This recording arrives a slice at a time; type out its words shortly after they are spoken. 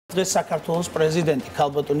დღეს საქართველოს პრეზიდენტი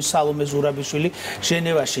ქალბატონი სალომე ზურაბიშვილი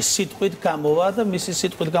ჟენევაში სიტყვით გამოვა და მისი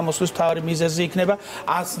სიტყვით გამოსვლის მთავარი მიზეზი იქნება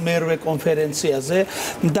 100-მერვე კონფერენციაზე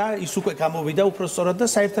და ის უკვე გამოვიდა უпростоრად და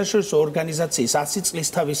საერთაშორისო ორგანიზაციის 100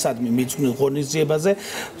 წლისთავისადმი მიძღვნილ ღონისძიებაზე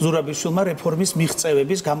ზურაბიშვილმა რეფორმის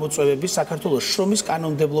მიღწევების, გამოწვევების, საქართველოს შრომის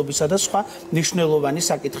კანონმდებლობისა და სხვა მნიშვნელოვანი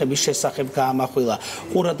საკითხების შესახებ გაამახვილა.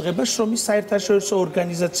 ყურადღება შრომის საერთაშორისო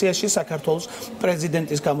ორგანიზაციაში საქართველოს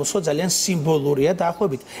პრეზიდენტის გამოსვლა ძალიან სიმბოლურია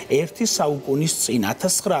დაახლოებით ერთი საუკუნის წინ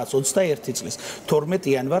 1921 წლის 12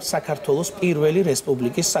 იანვარს საქართველოს პირველი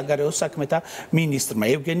რესპუბლიკის საგარეო საქმეთა მინისტრმა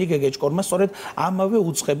ევგენი გეგეჭკორმა სწორედ ამავე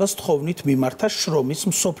უწყებას თხოვნით მიმართა შრომის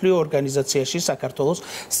მსოფლიო ორგანიზაციაში საქართველოს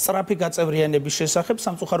სწრაფი გაწევრიანების შესახებ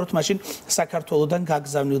სამწუხაროდ მაშინ საქართველოსთან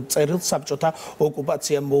გაგზავნილ წერილს საბჭოთა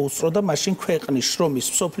ოკუპაცია მოუსწრო და მაშინ ქვეყნის შრომის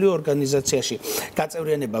მსოფლიო ორგანიზაციაში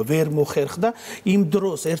გაწევრიანება ვერ მოხერხდა. იმ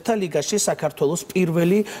დროს ერთა ლიგაში საქართველოს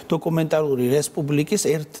პირველი დოკუმენტალური რესპუბლიკის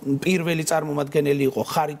პირველი წარმომადგენელი იყო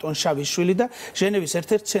ხარიტონ შავიშვილი და ჟენევის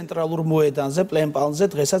ერთ-ერთ ცენტრალურ მოედანზე პლენპალნზე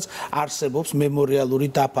დღესაც არსებობს მემორიალური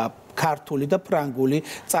დაფა ქართული და ფრანგული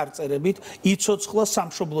წარწერებით იცოცხლა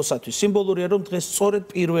სამშობლოსათვის. სიმბოლურია რომ დღეს სწორედ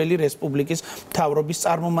პირველი რესპუბლიკის მთავრობის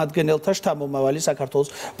წარმომადგენელთა შთამომავალი საქართველოს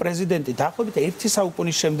პრეზიდენტი დაახლოებით ერთი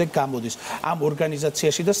საუკუნის შემდეგ გამოდის ამ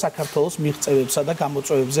ორგანიზაციაში და საქართველოს მიღწევებსა და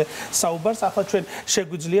გამოწვევებზე საუბარს. ახლა ჩვენ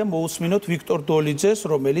შეგვიძლია მოусმინოთ ვიქტორ დოლიძეს,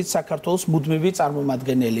 რომელიც საქართველოს მუდმივი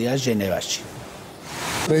წარმომადგენელია ჟენევაში.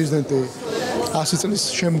 პრეზიდენტი 100 წლის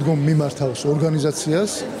შემდგომ მიმართავს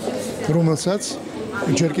ორგანიზაციას, რომელსაც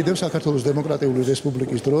ჯერ კიდევ საქართველოს დემოკრატიული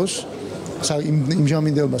რესპუბლიკის დროს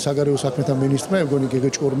იმჟამინდელმა საგარეო საქმეთა მინისტრმა ევგენი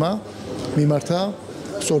გეგეჭკორმა მიმართა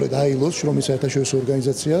სწორედ აილოს შრომის საერთაშორისო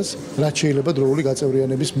ორგანიზაციას, რაც შეიძლება დროული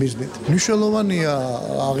გაწევრიანების მიზნით. მნიშვნელოვანია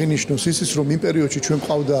აღინიშნოს ის, რომ იმ პერიოდში ჩვენ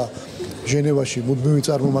ყავდა ჟენევაში მუდმივი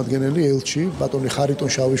წარმომადგენელი ელჩი ბატონი ხარიტონ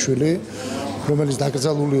შავიშვილი, რომელიც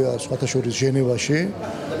დაკრძალულია სხვათა შორის ჟენევაში.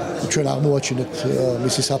 ჩვენ აღმოვაჩინეთ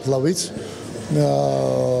მისი საფლავიც,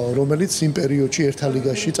 რომელიც იმ პერიოდში ერთა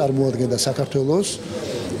ლიგაში წარმოადგენდა საქართველოს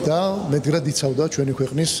და მეტგრად იცავდა ჩვენი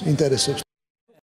ქვეყნის ინტერესებს.